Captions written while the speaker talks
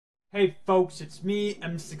Hey folks, it's me,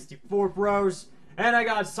 M64bros, and I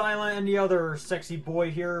got Silent and the other sexy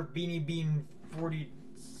boy here, Beanie Bean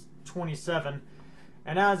 4027.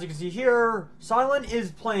 And as you can see here, Silent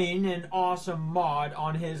is playing an awesome mod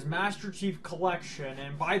on his Master Chief collection,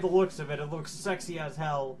 and by the looks of it, it looks sexy as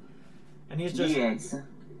hell. And he's just... Yeah,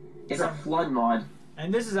 it's a flood mod.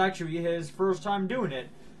 And this is actually his first time doing it.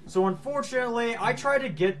 So unfortunately, I tried to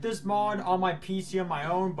get this mod on my PC on my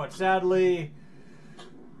own, but sadly...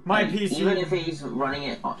 my PC... Even if he's running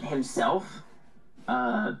it himself,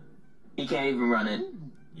 he can't even run it.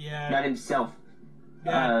 Yeah. Not himself.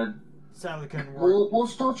 Yeah. Sadly couldn't work. We'll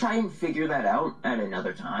still try and figure that out at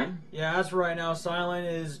another time. Yeah, that's right now. Silent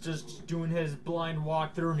is just doing his blind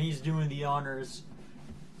walkthrough and he's doing the honors.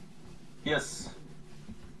 Yes.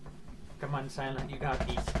 Come on, Silent, you got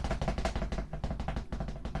these.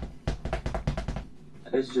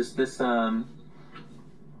 It's just this,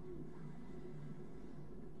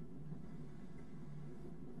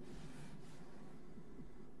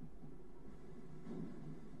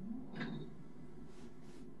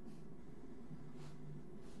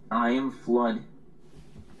 I am Flood.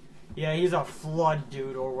 Yeah, he's a flood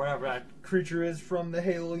dude or whatever that creature is from the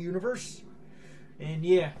Halo universe. And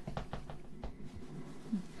yeah.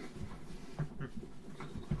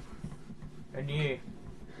 And yeah.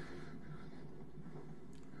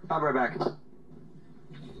 I'll be right back.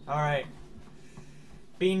 Alright.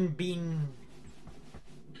 Bean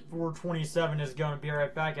 427 is gonna be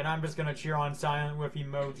right back, and I'm just gonna cheer on Silent with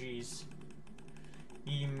emojis.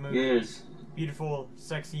 Emojis. Yes. Beautiful,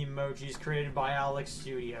 sexy emojis created by Alex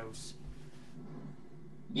Studios.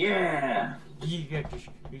 Yeah! You got this,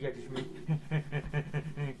 man.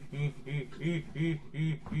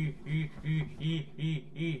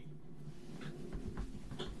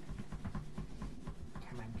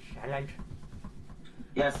 Come on, Silent.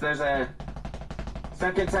 Yes, there's a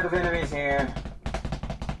second set of enemies here.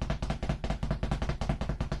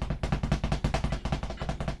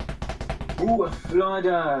 Ooh,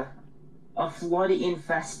 a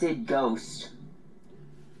flood-infested ghost.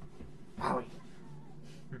 Wowie.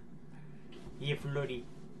 Yeah, floody.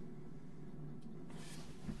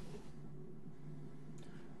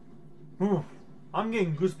 Ooh, I'm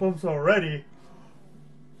getting goosebumps already.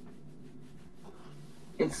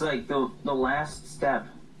 It's like the last step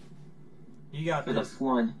You got for the this.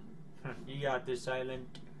 flood. You got this,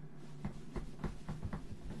 Silent.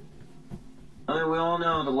 I mean, we all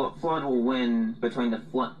know the flood will win between the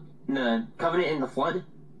Covenant and the flood.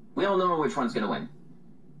 We all know which one's gonna win.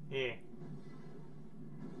 Yeah.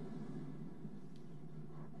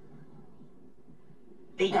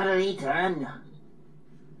 They gotta return.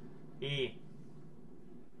 Yeah.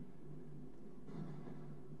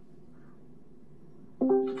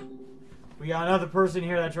 We got another person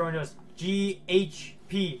here that joined us.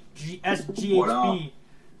 GHP. SGHP.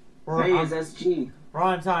 Hey, it's SG. We're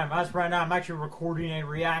on time. As for right now, I'm actually recording a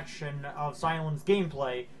reaction of Silent's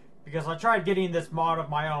gameplay because I tried getting this mod of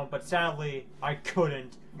my own, but sadly I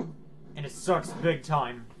couldn't, and it sucks big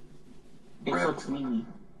time. It sucks wee.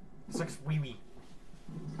 It sucks wee wee.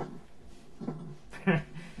 Oh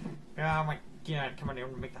my god! Come on,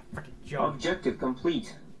 I'm gonna make that freaking jump. Objective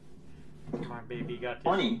complete. Come on, baby, you got this.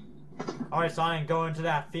 Funny. All right, Silent, go into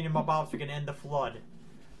that. Feed him up so we can end the flood.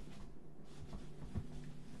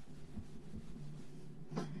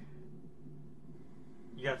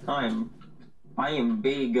 You got this. I am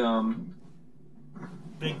big,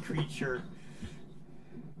 Big creature.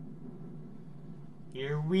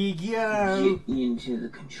 Here we go. Get into the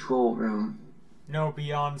control room. No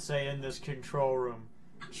Beyonce in this control room.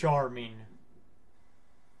 Charming.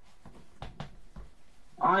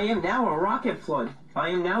 I am now a rocket flood. I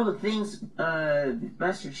am now the things,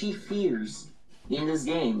 Master Chief fears in this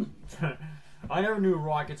game. I never knew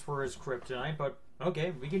rockets were his kryptonite, but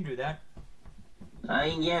okay, we can do that.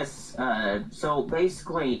 Yes, so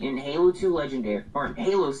basically, in Halo 2 Legendary, or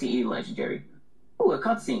Halo CE Legendary, ooh, a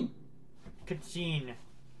cutscene. Cutscene.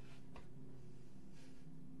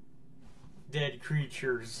 Dead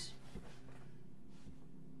creatures.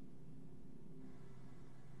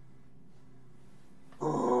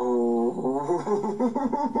 Oh.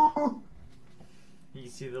 You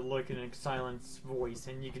see the look in Silent's voice,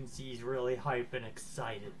 and you can see he's really hype and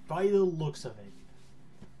excited by the looks of it.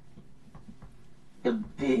 The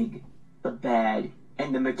big, the bad,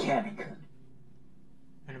 and the Mechanica.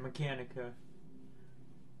 And a Mechanica.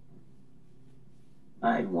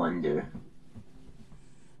 I wonder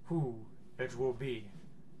Who it will be.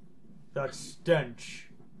 That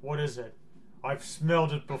stench. What is it? I've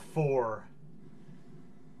smelled it before.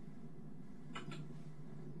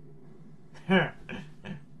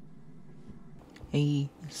 a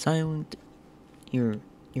silent, your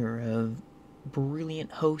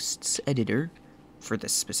brilliant host's editor for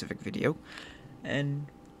this specific video, and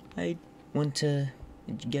I want to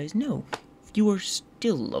let you guys know, if you are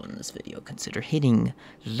still loving this video, consider hitting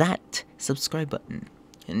that subscribe button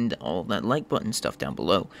and all that like button stuff down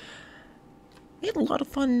below. We had a lot of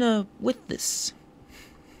fun with this,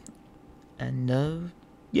 and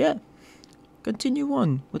yeah, continue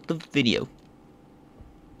on with the video.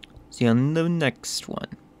 See you on the next one.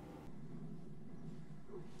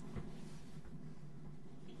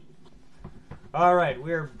 Alright,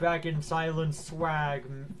 we're back in Silent Swag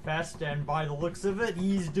Fest, and by the looks of it,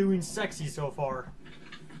 he's doing sexy so far.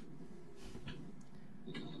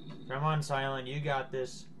 Come on, Silent, you got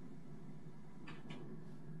this.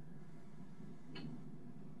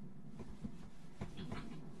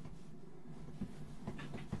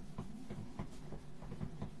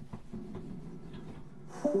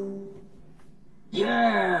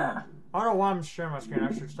 Yeah! I don't know why I'm sharing my screen.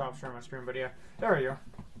 I should stop sharing my screen, but yeah. There we go.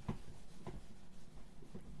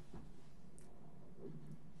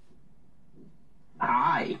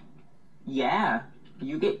 Hi. Yeah.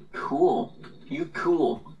 You get cool. You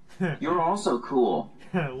cool. You're also cool.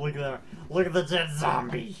 Look at that. Look at the dead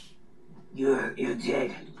zombie. You're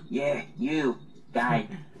dead. Yeah, you died.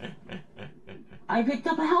 I picked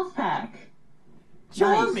up a health pack.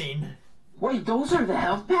 Charming. Nice. Wait, those are the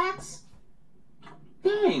health packs?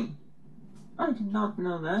 Dang. I did not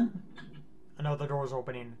know that. I know the door's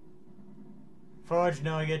opening. Fudge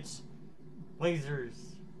nuggets.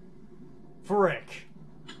 Lasers. Frick.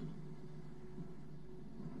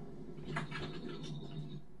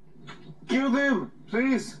 Kill them,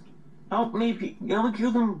 please. Help me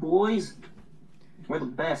kill them, boys. We're the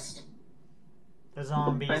best. The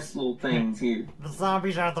zombies. The best little things here. The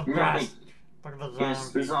zombies are the best. Look at the zombies. Yes,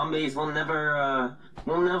 the zombies will never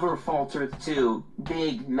falter to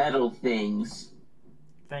big metal things.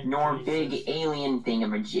 Nor Jesus. big alien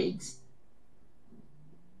thingamajigs.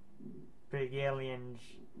 Big aliens.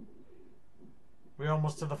 We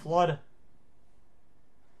almost to the flood.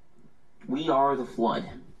 We are the Flood.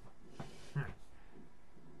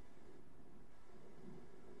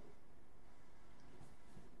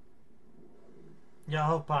 Yeah,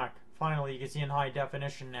 health pack. Finally, you can see in high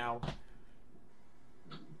definition now.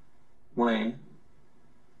 Wait.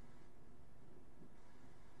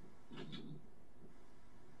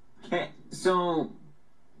 So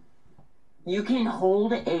you can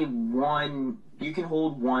hold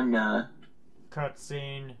one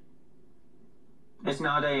Cutscene. it's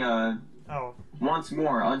not a Oh. once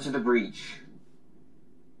more onto the breach.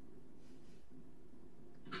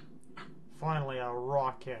 Finally, a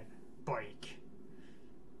rocket bike.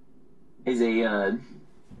 Is a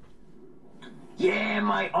yeah,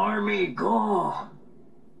 my army, go.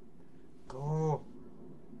 Go.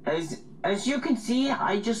 As you can see,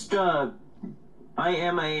 I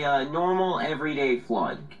am a normal everyday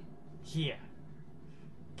Flood. Yeah.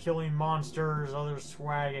 Killing monsters, other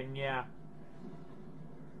swagging, yeah.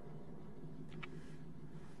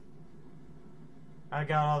 I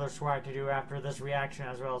got other swag to do after this reaction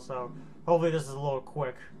as well, so hopefully this is a little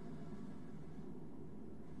quick.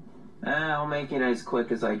 I'll make it as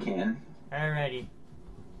quick as I can. Alrighty.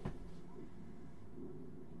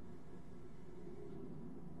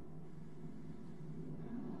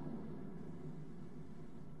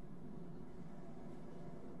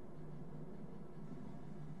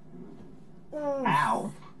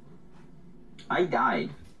 Ow. I died.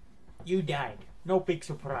 You died. No big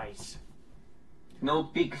surprise. No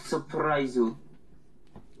big surprise.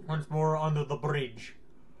 Once more under the bridge.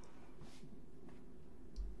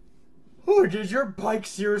 Oh, did your bike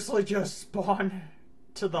seriously just spawn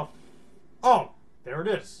to the... Oh, there it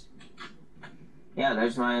is. Yeah,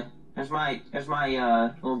 there's my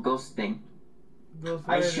little ghost thing. Goes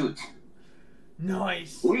I right in. shoot.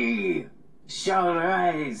 Nice. We shall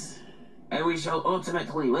rise, and we shall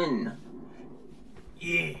ultimately win.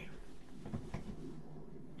 Yeah.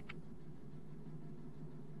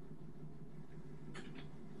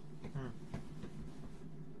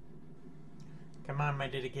 Come on, my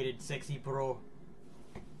dedicated sexy bro.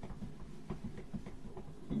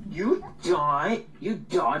 You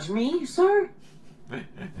dodge me, sir?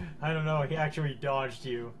 I don't know, he actually dodged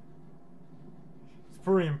you. It's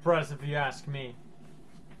pretty impressive if you ask me.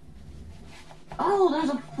 Oh,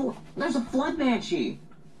 there's a flood banshee.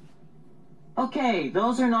 Okay,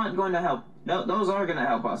 those are not going to help. No, those are going to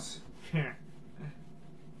help us.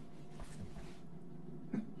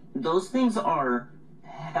 Those things are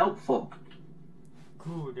helpful.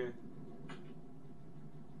 Good.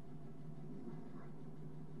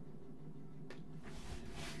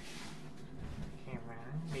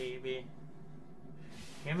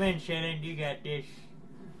 Come in, Shannon, you got this.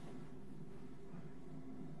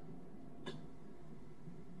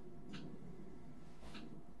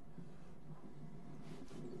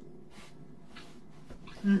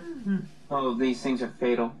 Oh, these things are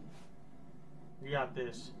fatal. You got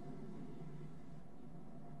this.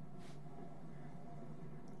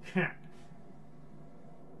 I'm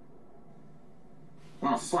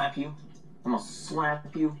gonna slap you. I'm gonna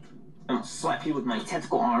slap you. I'm gonna slap you with my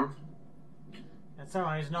tentacle arm. That's how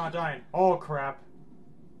he's not dying. Oh crap.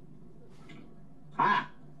 Ah!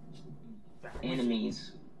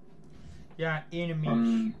 Enemies. Yeah,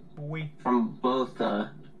 enemies, boy. From both,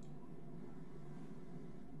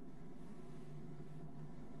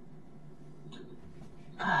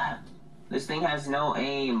 this thing has no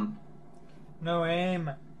aim. No aim.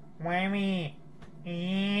 Whammy.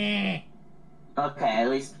 Eh. Okay, at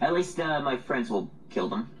least, my friends will kill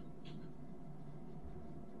them.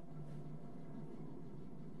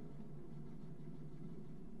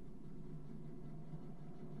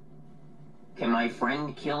 Can my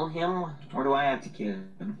friend kill him, or do I have to kill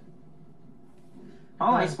him?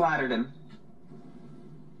 Oh, I splattered him.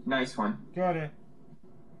 Nice one. Got it.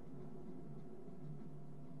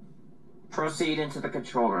 Proceed into the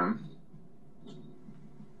control room.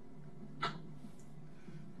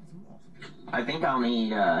 I think I'll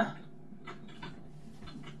need,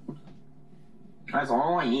 that's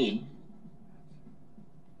all I need.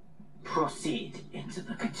 Proceed into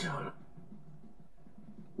the control room.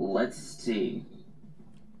 Let's see.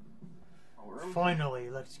 Finally,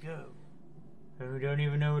 let's go. I don't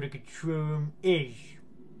even know what a control room is.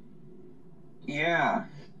 Yeah.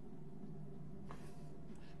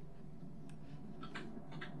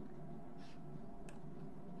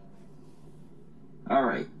 All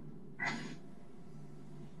right.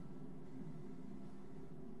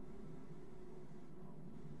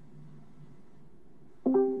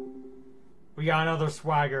 We got another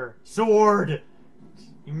swagger. Sword!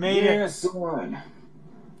 You made it. Sword.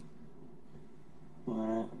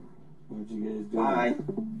 Alright. What you guys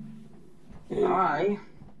doing? Hi.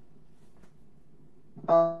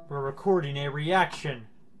 We're recording a reaction.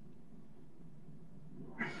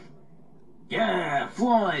 Yeah,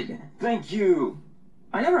 Flood. Thank you.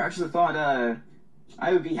 I never actually thought,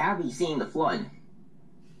 I would be happy seeing the Flood.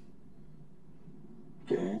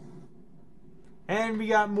 Okay. And we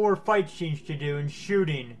got more fight scenes to do and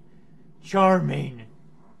shooting. Charming.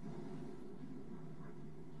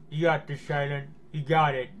 You got this, Silent. You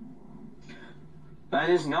got it. That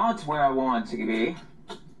is not where I want to be.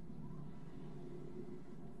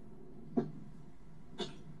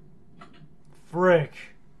 Frick.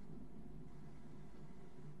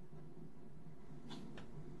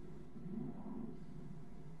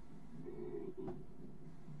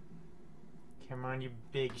 Come on, you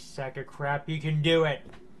big sack of crap. You can do it.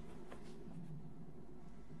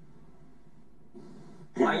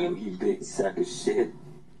 I am You big sack of shit.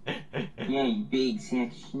 Yeah, you big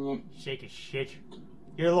sack of shit. Shake a shit.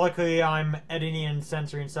 You're lucky I'm editing and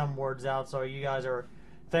censoring some words out, so you guys are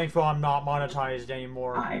thankful I'm not monetized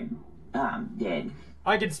anymore. I'm dead.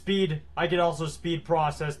 I could also speed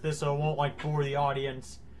process this so it won't like bore the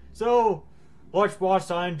audience. So let's watch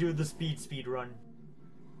Sign do the speed run.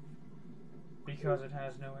 Because it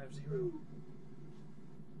has no F-Zero.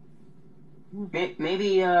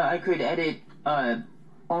 Maybe, I could edit,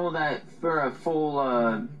 all of that for a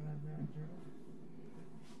full,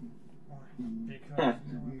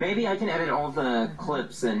 maybe I can edit all the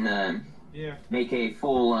clips and, Yeah. make a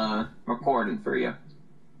full, recording for you.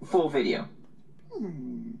 Full video.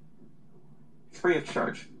 Free of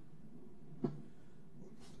charge.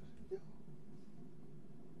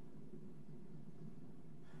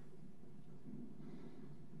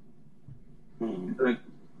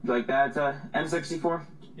 Like that, M64?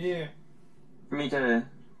 Yeah. For me to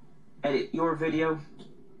edit your video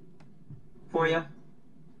for you?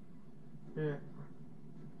 Yeah.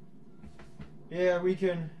 Yeah, we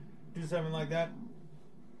can do something like that.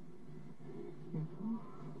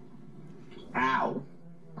 Ow.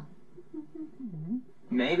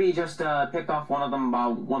 Maybe just pick off one of them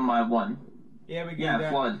one by one. Yeah, we can do Yeah,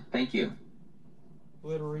 that. Flood, thank you.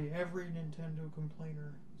 Literally every Nintendo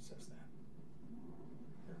complainer says that.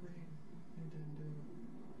 Every Nintendo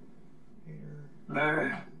hater says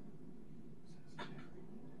that.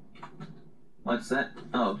 What's that?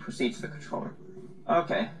 Oh, proceed to the controller.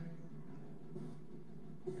 Okay.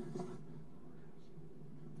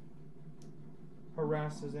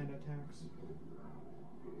 Harasses and attacks.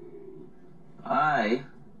 I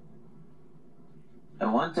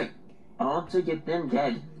want to get them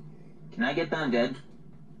dead. Can I get them dead?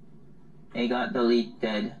 They got delete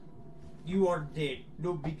dead. You are dead.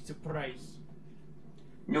 No big surprise.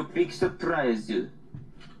 No big surprise. You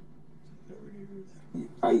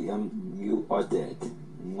are dead.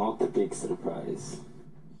 Not a big surprise.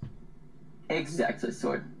 Exactly,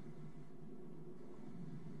 sword.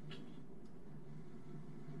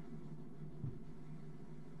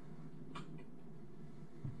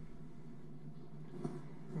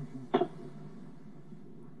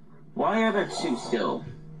 Why are there two still?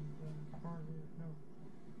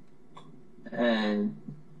 And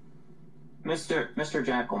Mr.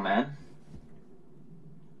 Jackal Man.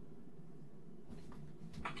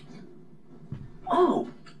 Oh!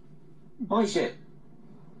 Holy shit.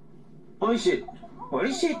 Holy shit.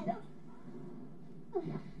 Holy shit.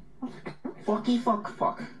 Fucky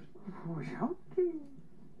fuck.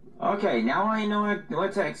 Okay, now I know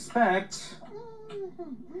what to expect.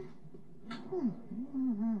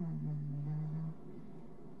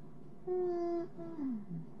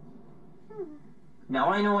 Now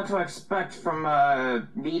I know what to expect from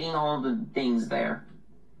beating all the things there.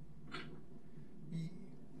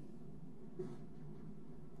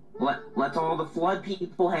 Let all the flood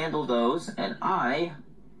people handle those, and I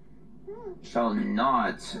shall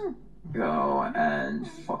not go and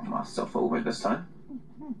fuck myself over this time.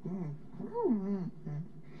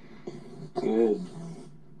 Good.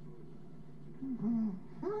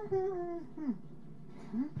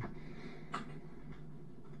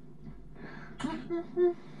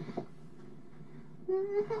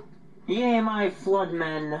 Yay, my flood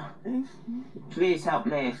men. Please help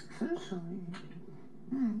me.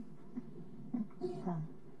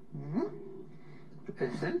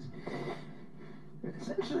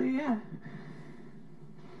 Essentially, yeah.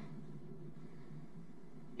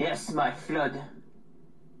 Yes, my flood.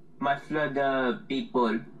 My flood,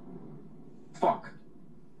 people. Fuck.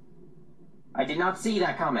 I did not see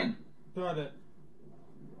that coming. Got it.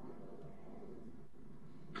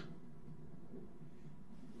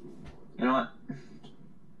 You know what?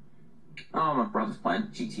 Oh, my brother's playing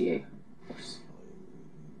GTA.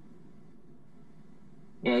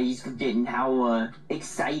 Yeah, he's forgetting how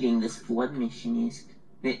exciting this flood mission is.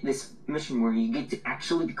 This mission where you get to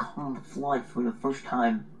actually become the flood for the first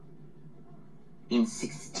time in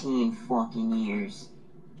 16 fucking years.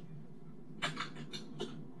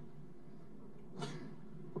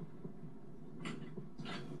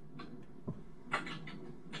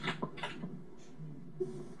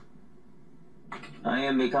 I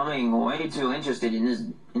am becoming way too interested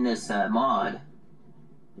in this mod.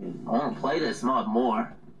 I want to play this mod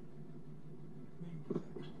more.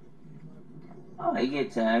 I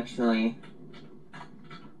get to actually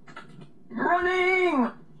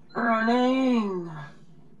running.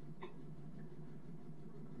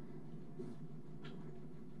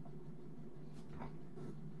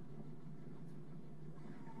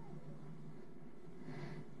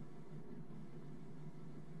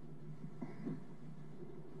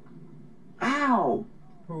 Ow!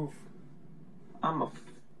 Oof. I'm a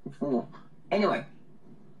fool. Anyway,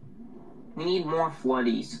 we need more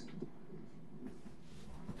floodies.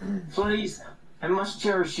 Floodies, I must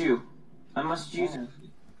cherish you. I must use it.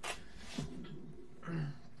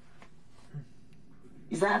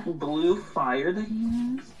 Is that blue fire that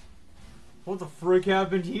he has? What the frick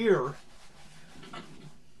happened here?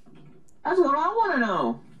 That's what I want to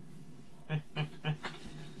know.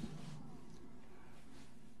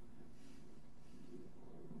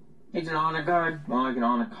 It's an honor guard, more like an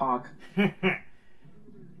honor cock.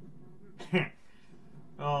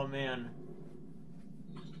 Oh man.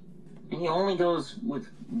 And he only goes with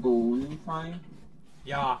blue fire?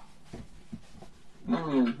 Yeah. He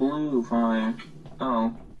only has blue fire.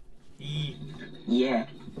 Oh. E. Yeah.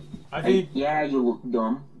 I think. Yeah, you look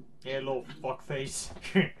dumb. Yeah, little fuckface.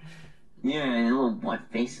 Yeah, and a little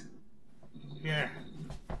black face. Yeah.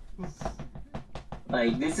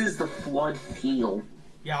 Like, this is the flood feel.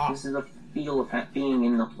 Yeah. This is the feel of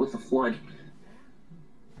being with the flood.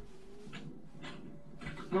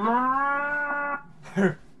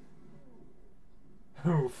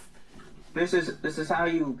 Oof. This is how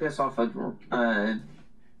you piss off a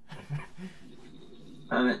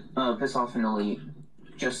piss off an elite.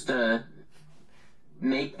 Just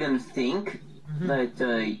make them think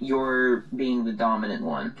that you're being the dominant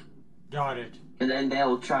one. Got it. And then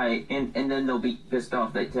they'll try, and then they'll be pissed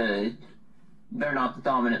off that they're not the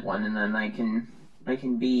dominant one, and then they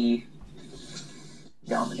can be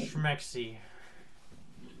dominant. Schmexy.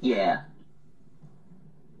 Yeah.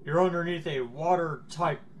 You're underneath a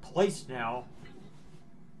water-type place now.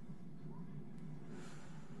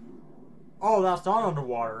 Oh, that's not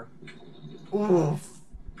underwater. Oof.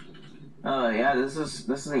 Oh yeah, this is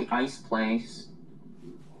the ice place.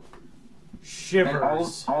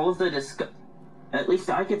 Shivers. all of the at least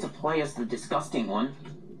I get to play as the disgusting one.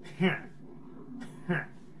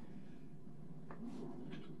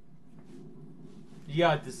 You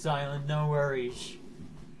got the Silent, no worries.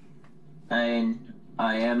 And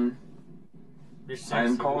I am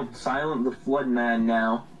called Silent the Flood Man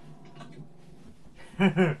now.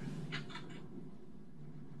 Come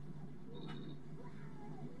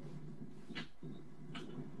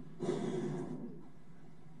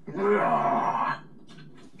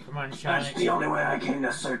on, Silent. That's the only way I came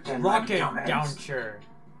to certain Rocket dumbass. Downcher.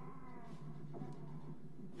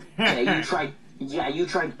 Yeah, you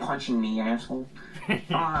tried punching me, asshole.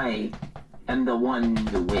 I am the one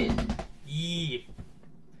to win. Yee.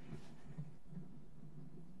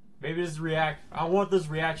 Maybe this I want this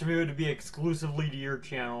reaction video to be exclusively to your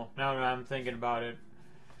channel, now that I'm thinking about it.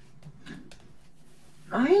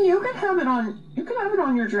 I mean, you can have it on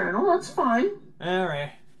your channel, that's fine.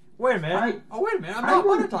 Alright. Wait a minute. Wait a minute, I'm not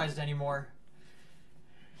monetized anymore.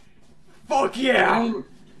 Fuck yeah!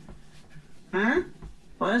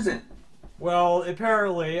 What is it? Well,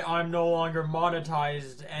 apparently, I'm no longer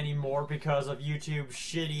monetized anymore because of YouTube's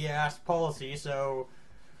shitty-ass policy, so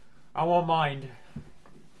I won't mind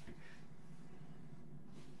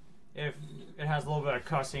if it has a little bit of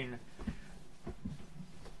cussing.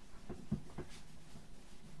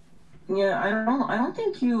 Yeah, I don't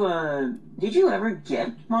think you, did you ever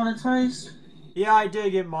get monetized? Yeah, I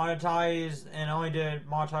did get monetized, and I only did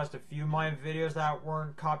monetized a few of my videos that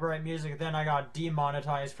weren't copyright music. Then I got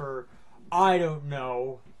demonetized for, I don't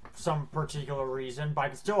know, some particular reason, but I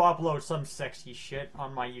can still upload some sexy shit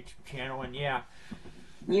on my YouTube channel, and yeah.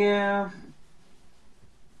 Yeah.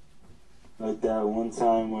 Like that one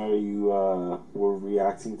time where you were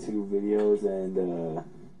reacting to videos and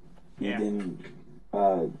you didn't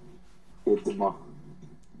hit the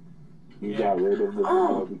you got rid of the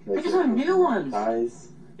video because of new ones.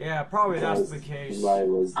 Yeah, probably that's the case.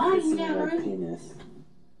 Was I missing never. that penis.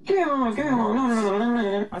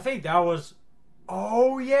 I think that was.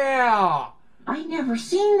 Oh yeah. I never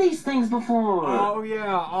seen these things before. Oh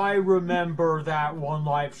yeah, I remember that one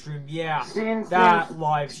live stream. Yeah, that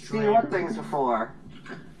live stream. Seen what things before?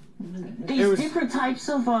 These different types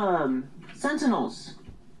of sentinels.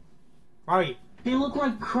 Right. They look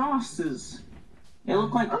like crosses. They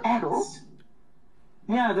look like X.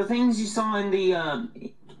 Yeah, the things you saw in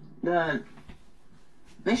the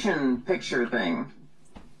mission picture thing.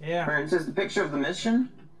 Yeah. For instance, the picture of the mission.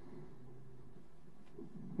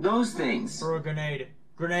 Those things. Throw a grenade.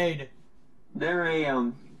 Grenade. They're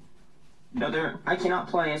a no, they're. I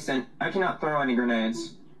cannot I cannot throw any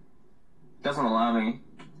grenades. Doesn't allow me.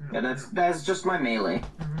 Yeah, that's just my melee.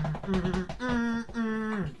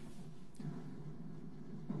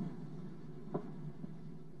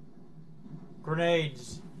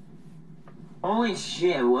 Grenades. Holy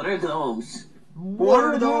shit! What are those? What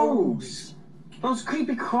are those? Those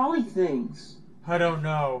creepy crawly things. I don't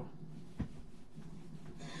know.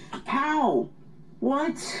 How?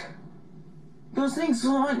 What? Those things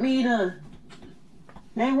want me to.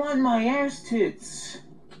 They want my ass tits.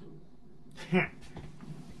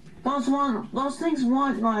 Those things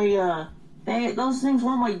want my those things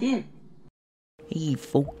want my dick. Hey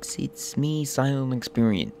folks, it's me, Silent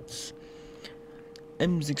Experience.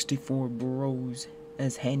 M64bros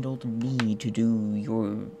has handled me to do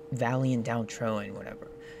your Valiant outro and whatever.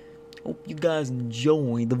 Hope you guys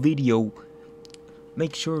enjoy the video.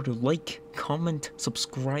 Make sure to like, comment,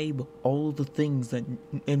 subscribe, all the things that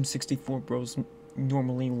M64bros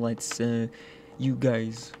normally lets you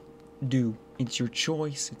guys do. It's your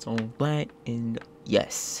choice, it's all that, and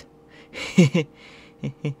yes.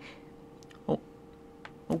 Hope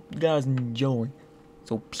you guys enjoy.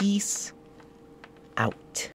 So peace.